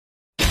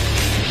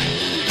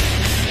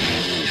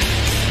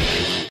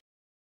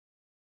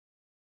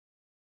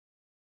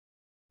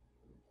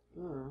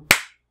One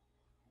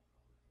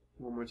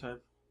more time.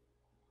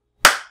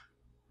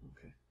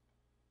 Okay.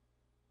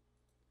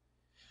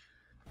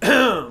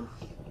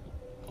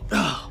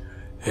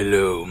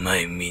 Hello,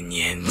 my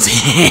minions.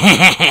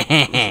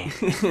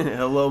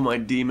 Hello, my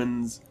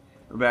demons.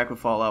 We're back with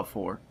Fallout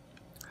 4.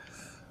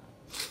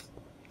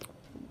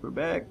 We're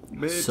back,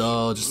 bitch.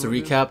 So, just to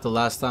recap, the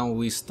last time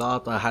we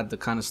stopped, I had to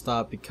kind of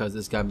stop because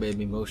this guy made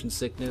me motion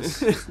sickness.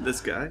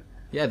 This guy?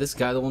 Yeah, this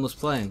guy, the one was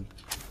playing.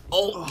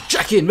 Oh,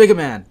 check in, Mega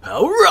Man,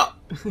 power up!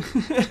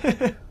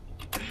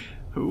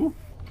 Who?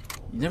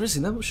 You never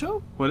seen that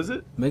show? What is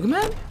it? Mega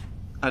Man?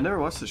 I never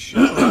watched the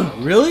show.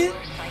 Really?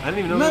 I didn't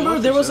even know. Remember,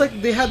 there was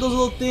like, they had those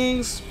little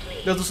things,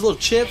 there was those little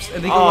chips,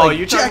 and they go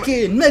like, check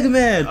in, Mega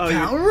Man,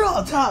 power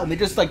up, and they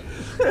just like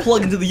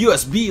plug into the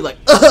USB, like,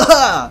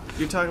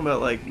 You're talking about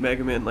like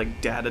Mega Man,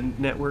 like Data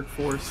Network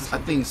Force? I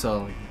think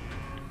so. Like,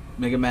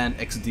 Mega Man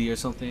XD or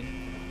something.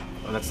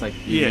 Or that's like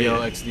Yeah.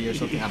 XD or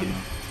something, I don't know.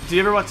 Do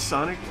you ever watch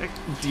Sonic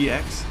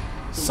DX?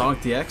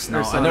 Sonic DX? No,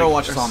 Or I never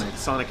watched Sonic.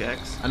 Sonic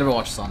X. I never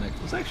watched Sonic.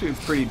 It was actually a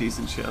pretty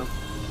decent show.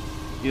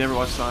 You never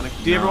watched Sonic?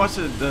 Do you ever watch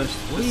the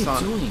What are you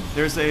Sonic? doing?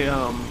 There's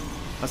a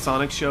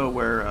Sonic show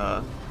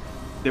where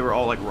they were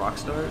all like rock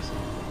stars.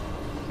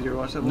 Did you ever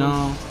watch that one?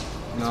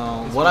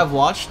 No. What I've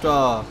watched,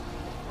 I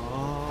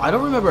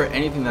don't remember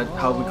anything that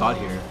how we got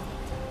here.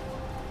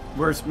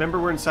 Remember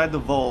we're inside the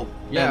vault.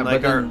 Yeah, and,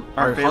 like, but then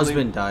our family,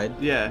 husband died.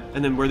 Yeah,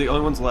 and then we're the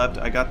only ones left.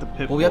 I got the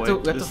Pip Well, Boy.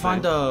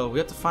 we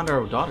have to find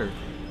our daughter.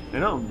 I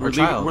know.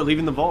 child. We're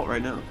leaving the vault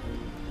right now.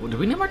 Well, did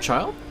we name our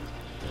child?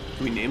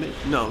 Can we name it?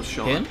 No,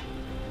 Sean. Him?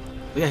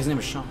 Yeah, his name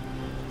is Sean.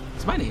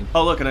 It's my name.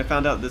 Oh look, and I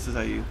found out this is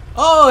how you.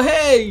 Oh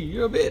hey,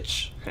 you're a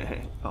bitch.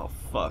 Oh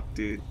fuck,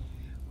 dude.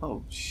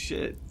 Oh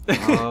shit.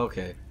 Oh,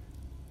 okay.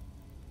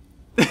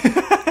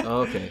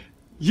 Okay.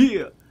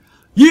 Yeah.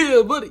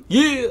 Yeah, buddy.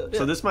 Yeah.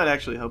 So this might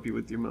actually help you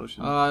with your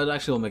motion. It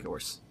actually will make it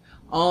worse.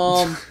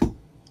 Why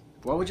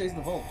would you use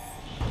the vault?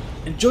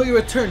 Enjoy your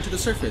return to the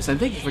surface, and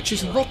thank you for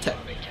choosing Vault Tech.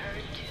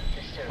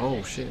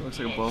 Oh shit, Looks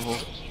like a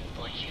butthole.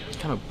 what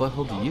kind of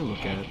butthole do you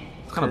look at?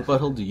 What kind of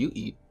butthole do you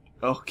eat?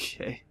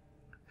 Okay.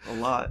 A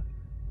lot.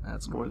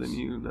 That's More gross. than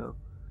you know.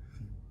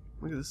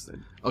 Look at this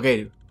thing.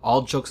 Okay,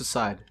 all jokes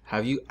aside,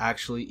 have you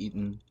actually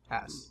eaten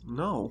ass?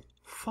 No.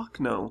 Fuck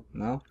no.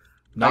 No?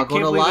 I Not can't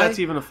gonna believe lie. that's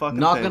even a fucking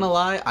Not thing. gonna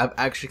lie, I've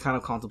actually kind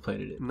of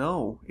contemplated it.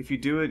 No. If you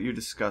do it, you're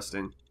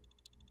disgusting.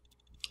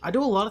 I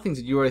do a lot of things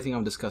that you already think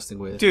I'm disgusting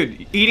with.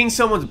 Dude, eating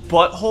someone's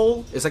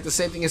butthole? It's like the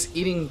same thing as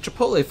eating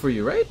Chipotle for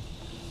you, right?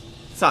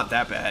 It's not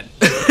that bad.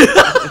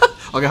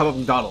 Okay, how about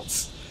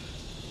McDonald's?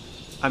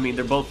 I mean,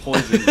 they're both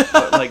poison.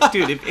 But, like,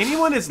 dude, if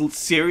anyone is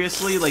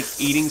seriously, like,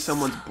 eating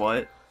someone's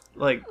butt,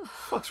 like,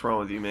 what's wrong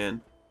with you,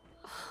 man?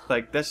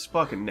 Like, that's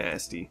fucking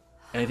nasty.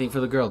 Anything for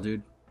the girl,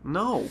 dude.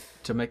 No.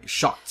 To make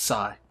shocked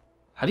sigh.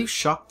 How do you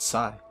shocked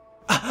sigh?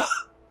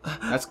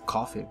 That's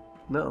coughing.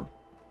 No.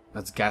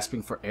 That's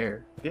gasping for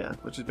air. Yeah,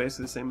 which is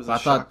basically the same as I a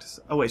thought- shocked...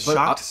 Oh, wait, But,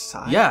 shocked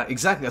sigh? Yeah,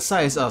 exactly. A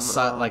sigh is a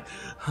sigh, like,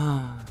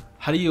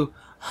 how do you,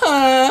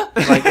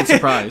 like in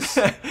surprise.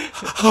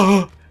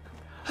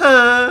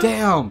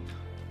 Damn!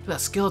 Look at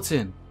that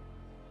skeleton.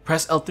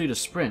 Press L3 to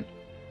sprint.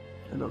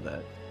 I know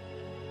that.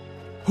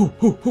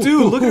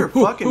 Dude, look at her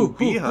fucking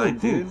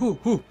behind, dude.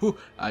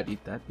 I'd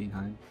eat that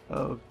behind.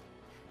 Oh,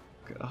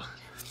 God.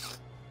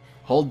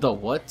 Hold the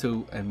what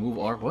to and move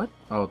R what?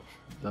 Oh,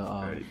 the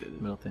already did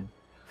it. middle thing.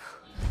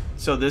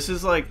 So this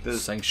is like the...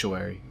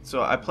 Sanctuary.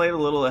 So I played a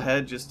little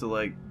ahead just to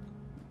like...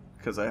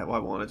 Because I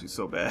wanted to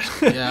so bad.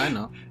 Yeah, I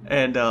know.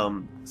 And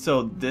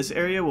so this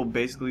area will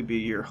basically be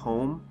your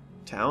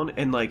hometown.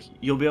 And like,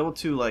 you'll be able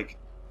to like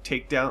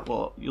take down...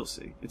 Well, you'll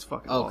see. It's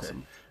fucking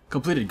awesome.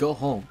 Completed. Go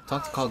home.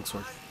 Talk to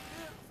Cogsworth.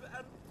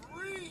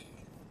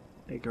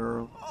 Hey,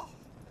 girl.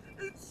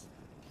 It's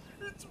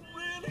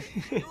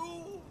really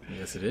true.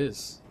 Yes, it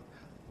is.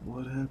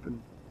 What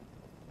happened?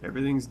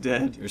 Everything's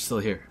dead. You're still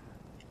here.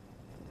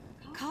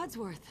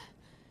 Codsworth,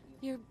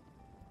 you're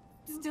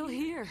still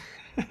here.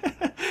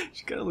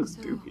 She kind of looks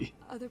So doopy.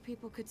 other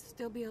people could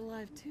still be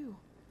alive too.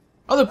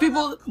 Other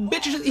people,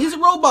 bitches, he's a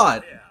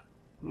robot.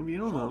 Maybe you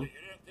don't know. What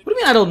do you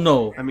mean I don't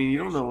know? I mean, you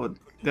don't know what...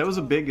 That was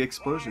a big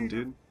explosion,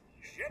 dude.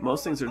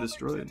 Most things are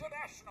destroyed.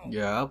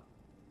 Yeah.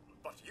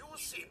 But you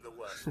seem the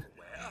worst to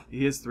wear.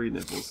 He has 3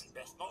 nipples.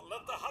 Best not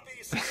let the hubby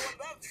see you in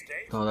that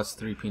state. No, that's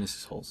 3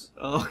 penises holes.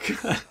 Oh,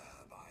 God.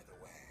 By the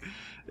way,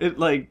 It,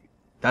 like...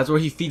 That's where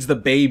he feeds the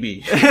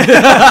baby.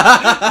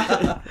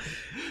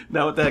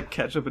 Now with that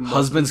ketchup and...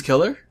 Husband's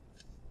killer?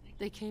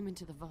 They came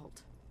into the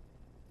vault.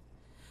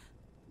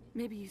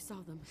 Maybe you saw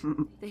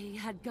them. They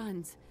had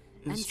guns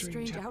and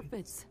strange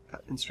outfits.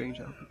 In strange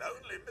outfits.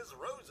 only Miss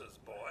Rosa's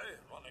boy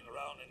running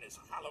around in his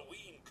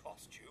Halloween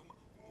costume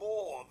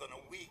more than a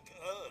week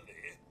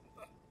early.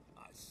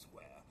 I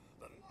swear,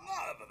 the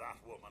nerve of that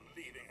woman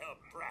leaving her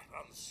brat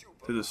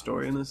unsupervised. Dude, the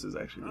story in this is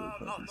actually really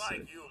fucking Not like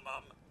sick. you,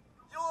 Mum.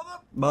 You're the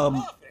Mum.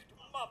 perfect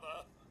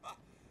mother.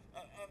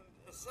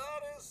 And Sir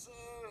is,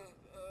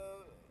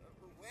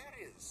 where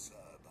is Sir,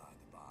 by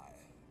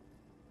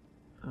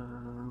the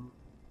by?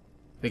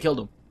 They killed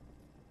him.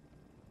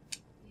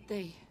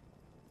 They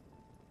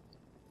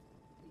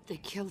They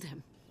killed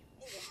him.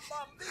 Oh,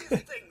 Mum, these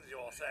things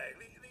you're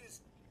saying,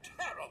 these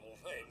terrible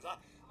things,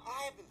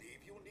 I believe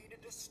you need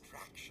a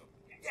distraction.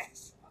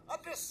 Yes, a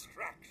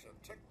distraction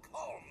to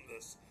calm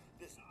this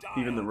dire...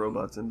 Even the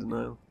robot's in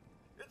denial.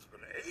 It's been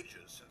ages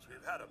since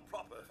we've had a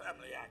proper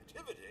family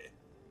activity.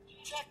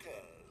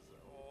 Checkers,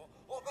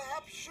 or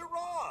perhaps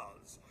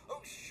charades. Oh,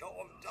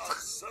 Sean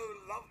does so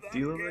love that Do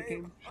you love game. that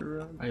game?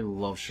 Charades? I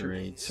love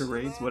charades.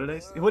 Charades? What did I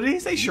say? What did he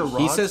say? Charades?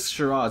 He says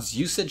charades.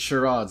 You said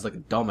charades like a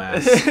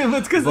dumbass.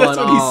 That's because that's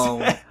what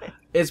he said.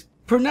 It's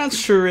pronounced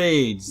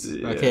charades.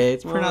 Yeah. Okay,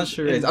 it's Well, pronounced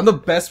charades. it- I'm the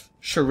best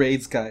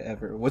charades guy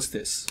ever. What's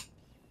this?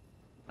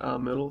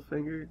 Middle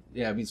finger.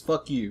 Yeah, it means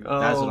fuck you.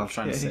 That's what I'm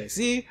trying to Okay. say.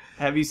 See?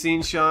 Have you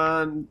seen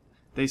Sean?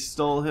 They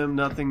stole him.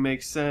 Nothing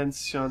makes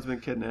sense. Sean's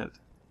been kidnapped.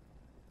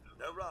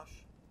 No rush.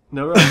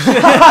 No rush.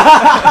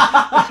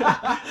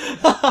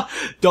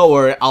 Don't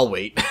worry, I'll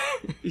wait.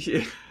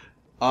 Yeah.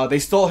 They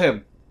stole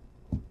him.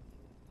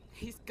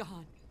 He's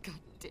gone. God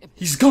damn it.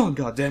 He's gone,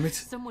 goddammit.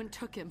 Someone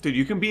took him. Dude,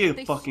 you can be a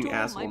They fucking stole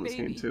asshole my in this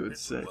game baby. too.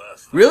 It's sick.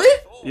 Worse than Really? I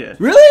thought. Yeah.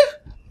 Really?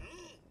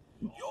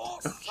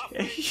 You're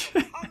suffering Okay.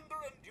 from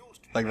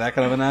hunger-induced Like that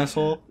kind of an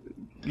asshole?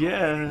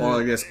 Yeah. Or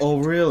like this, oh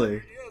really?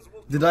 years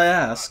will Did I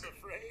ask? I'm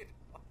afraid.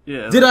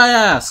 Yeah. Did I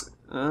ask?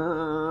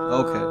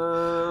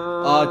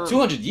 Okay.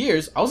 200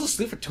 years? I was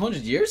asleep for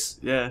 200 years?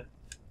 Yeah.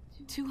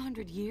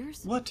 200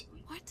 years? What?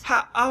 What?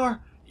 How are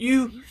Are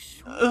you? you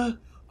sure? A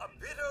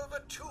bit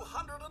over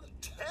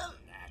 210,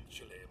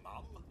 actually,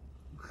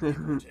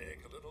 Mum. Take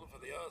a little for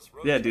the Earth's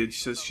Yeah, dude.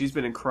 rotation. She's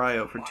been in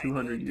cryo for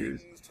 200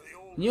 years.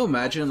 Can you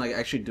imagine like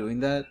actually doing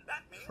that?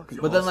 That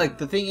means But then like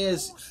the thing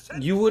is,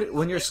 you would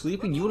when you're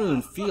sleeping, you wouldn't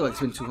even feel like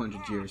it's been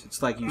 200 years.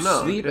 It's like you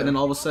No, sleep yeah. and then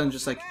all of a sudden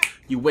just like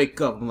you wake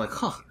up and like,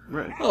 huh,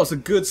 Right. that was a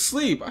good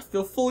sleep. I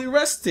feel fully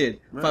rested.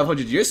 Right.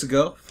 500 years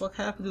ago, fuck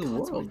happened to the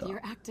world? Codsworth, dog?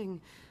 you're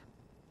acting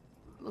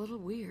a little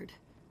weird.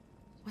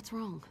 What's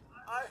wrong?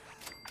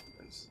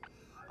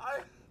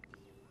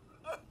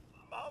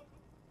 Mum,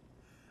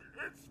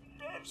 it's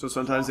been So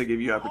sometimes they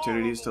give you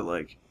opportunities to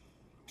like,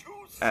 too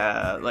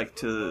like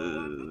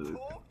to.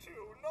 talk to.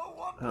 No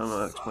one I don't know how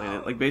to explain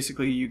it. Like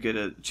basically, you get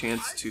a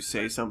chance to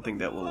say something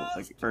that will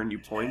like earn you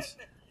points.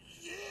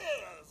 years.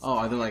 Oh,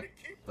 either like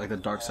the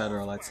dark side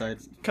or light side?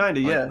 Kinda,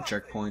 Like yeah.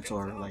 jerk points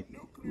or like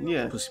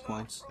Yeah. pussy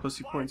points?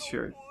 Pussy points,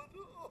 sure.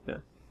 Yeah.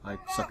 Like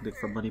suck dick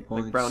for money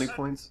points? Like brownie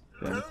points.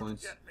 Brownie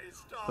points. Get me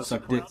started.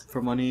 Suck dick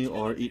for money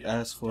or eat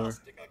ass for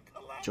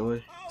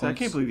joy? So I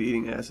can't believe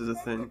eating ass is a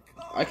thing.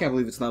 I can't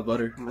believe it's not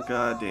butter.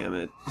 God damn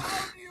it.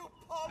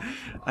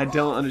 I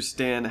don't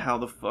understand how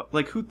the fuck.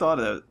 Like, who thought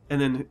of that?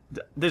 And then,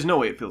 there's no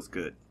way it feels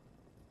good.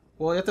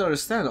 Well, you have to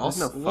understand. There's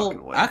Also, no well,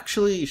 fucking way.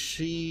 actually,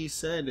 she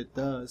said it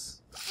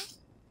does.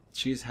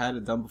 She's had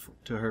it done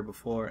to her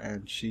before,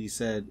 and she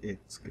said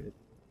it's good.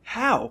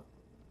 How?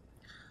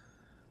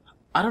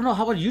 I don't know.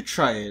 How about you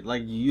try it?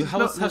 Like you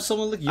have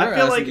someone lick your I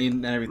feel ass like-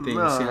 and everything,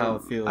 and see how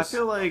it feels. I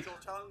feel like. Your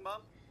tongue,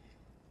 Mum?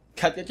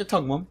 Cat, get your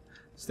tongue, mom.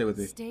 Stay with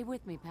me. Stay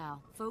with me,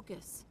 pal.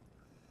 Focus.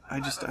 I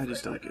just don't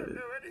get it.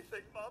 know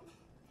anything, Mum.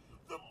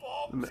 The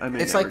bomb. I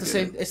may It's like never the get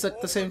same. it. It's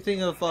like the same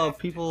thing of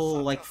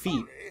people like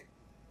feet.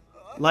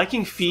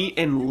 Liking feet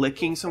and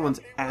licking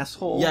someone's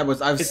asshole. Yeah,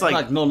 but I've It's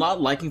like no,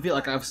 not liking feet.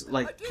 Like I've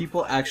like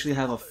people actually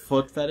have a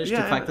foot fetish.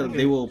 Yeah, the fact I that get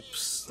they it. will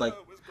like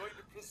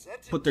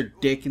put their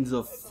dick into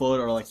the foot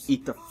or like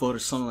eat the foot or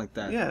something like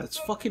that. Yeah. It's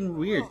fucking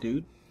weird,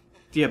 dude.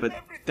 Yeah, but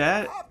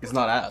that It's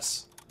not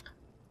ass.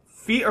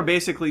 feet are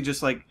basically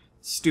just like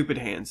stupid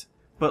hands.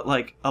 But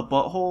like a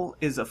butthole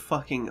is a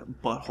fucking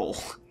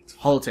butthole.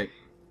 Holotape.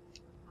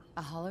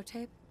 A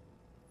holotape?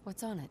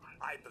 What's on it?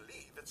 I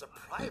believe it's a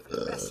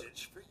private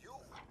message for you.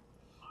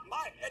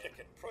 My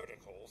etiquette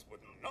protocols would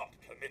not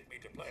permit me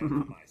to play it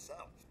for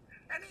myself.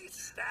 Any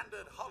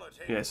standard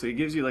holotape. Yeah, so he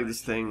gives you like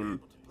this thing, and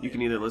you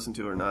can either listen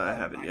to it or not. I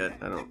haven't yet.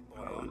 I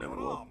never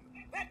will.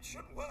 That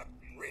should work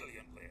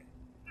brilliantly.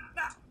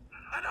 Now,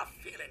 enough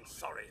feeling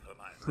sorry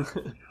for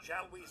myself.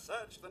 Shall we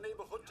search the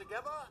neighborhood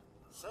together?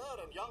 Sir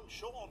and young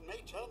Sean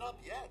may turn up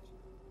yet.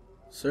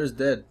 Sir's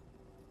dead.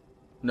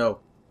 No.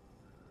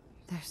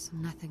 There's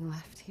nothing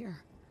left here.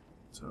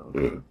 So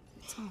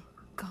It's all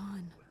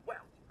gone. Well,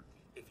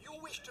 if you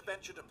wish to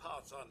venture to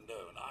paths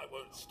unknown, I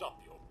won't stop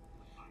you.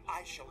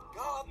 I shall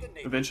guard the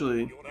neighborhood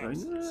eventually, in your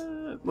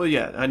absence. well,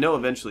 yeah, I know.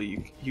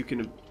 Eventually, you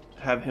can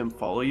have him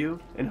follow you,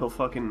 and he'll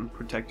fucking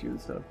protect you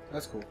and stuff.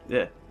 That's cool.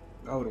 Yeah,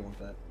 I wouldn't want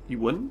that. you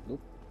wouldn't?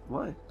 Nope.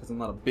 Why? Because I'm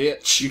not a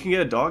bitch. You can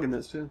get a dog in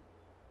this too.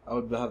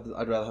 I'd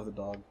rather have the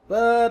dog.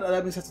 But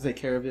that means I have to take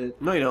care of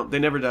it. No, you don't. They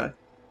never die.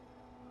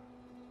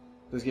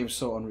 This game's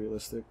so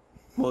unrealistic.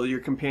 Well, your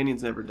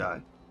companions never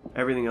die.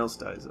 Everything else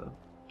dies though.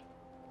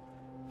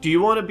 Do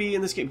you want to be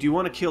in this game? Do you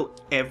want to kill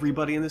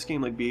everybody in this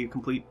game? Like be a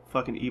complete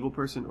fucking evil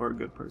person or a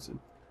good person?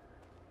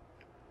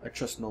 I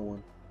trust no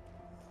one.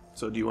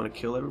 So do you want to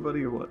kill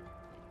everybody or what?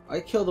 I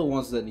kill the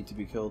ones that need to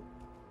be killed.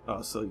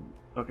 Oh, so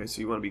okay,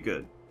 so you want to be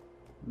good.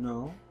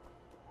 No.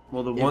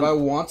 Well, the If one I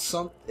want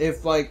some,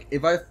 if I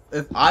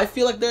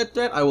feel like they're a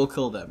threat, I will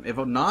kill them. If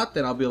I'm not,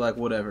 then I'll be like,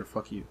 whatever,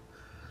 fuck you.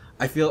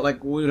 I feel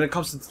like when it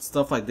comes to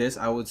stuff like this,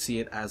 I would see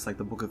it as like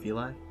the Book of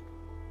Eli.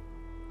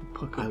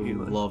 Book I of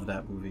Eli. love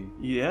that movie.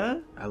 Yeah?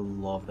 I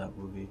love that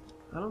movie.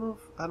 I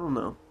don't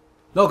know.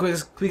 No,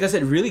 because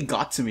it really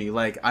got to me.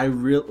 Like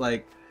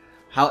like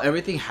how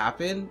everything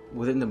happened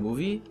within the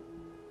movie,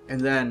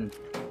 and then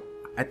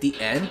at the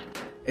end,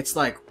 it's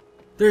like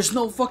there's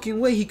no fucking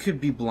way he could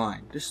be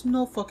blind. There's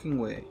no fucking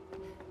way.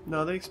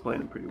 No, they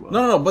explain it pretty well.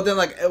 No. But then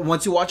like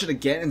once you watch it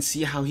again and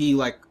see how he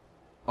like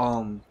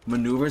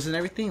maneuvers and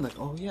everything, like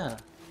oh yeah,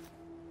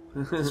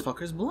 this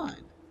fucker's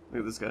blind. Look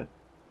at this guy.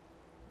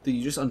 Dude,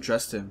 you just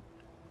undressed him.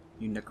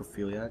 You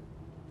necrophiliac.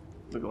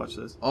 Look, watch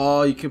this.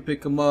 Oh, you can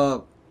pick him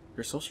up.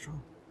 You're so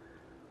strong.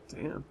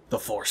 Damn. The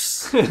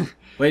Force.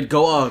 Wait,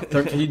 go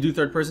can you do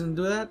third person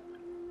do that?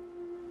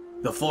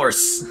 The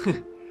Force.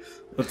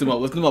 Lift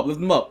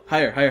him up.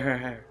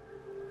 Higher.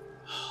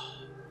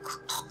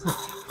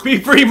 Be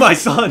free, my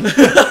son!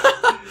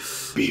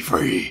 Be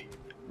free!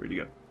 Where'd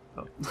you go?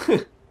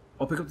 Oh.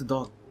 Oh, pick up the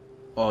dog.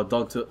 Oh,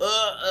 dog too.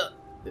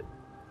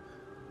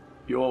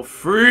 You're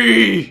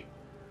free!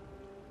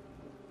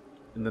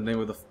 In the name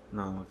of the...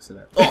 No, I'm not gonna say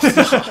that. Oh,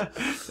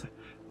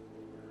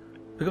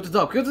 pick up the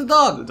dog.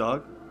 The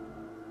dog?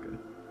 Okay.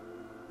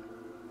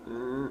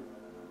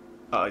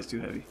 Oh, he's too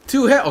heavy.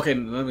 Too heavy. Okay,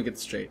 let me get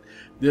this straight.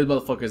 This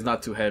motherfucker is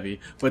not too heavy,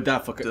 but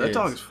that fucker Dude, that is.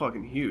 dog is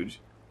fucking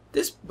huge.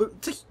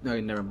 No,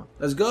 never mind.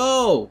 Let's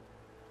go!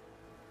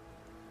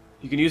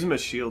 You can use them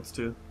as shields,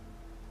 too.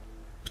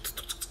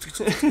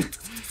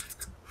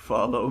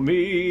 Follow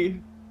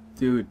me!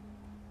 Dude,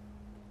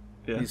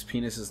 Yeah. his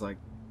penis is like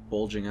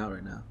bulging out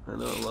right now. I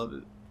know, I love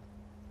it.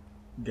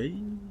 Gay.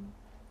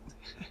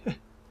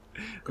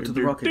 Go to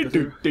the rocket. God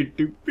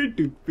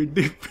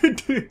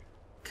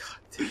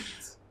damn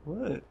it.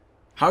 What?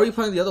 How are you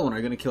playing the other one? Are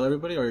you gonna kill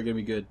everybody or are you gonna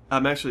be good?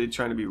 I'm actually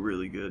trying to be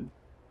really good.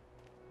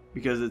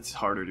 Because it's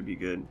harder to be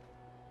good.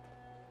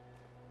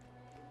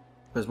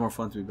 But it's more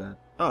fun to be bad.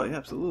 Oh, yeah,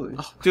 absolutely.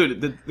 Oh. Dude,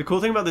 the cool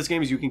thing about this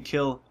game is you can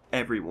kill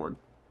everyone.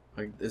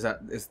 Like, that's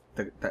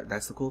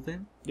the cool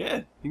thing? Yeah,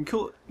 you can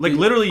kill... Like,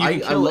 literally, you can I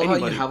kill love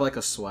anybody. how you have like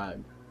a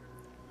swag.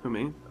 Who,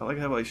 me? I like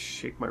how I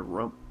shake my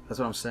rump. That's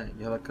what I'm saying.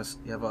 You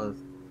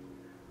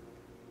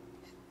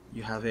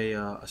have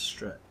a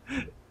strut.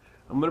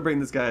 I'm gonna bring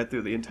this guy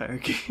through the entire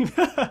game.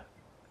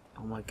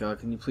 Oh my god,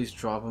 can you please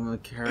drop him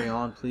and carry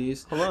on,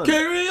 please? Hold on.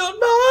 Carry on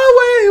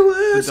my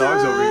wayward The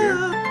dog's over here.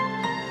 son.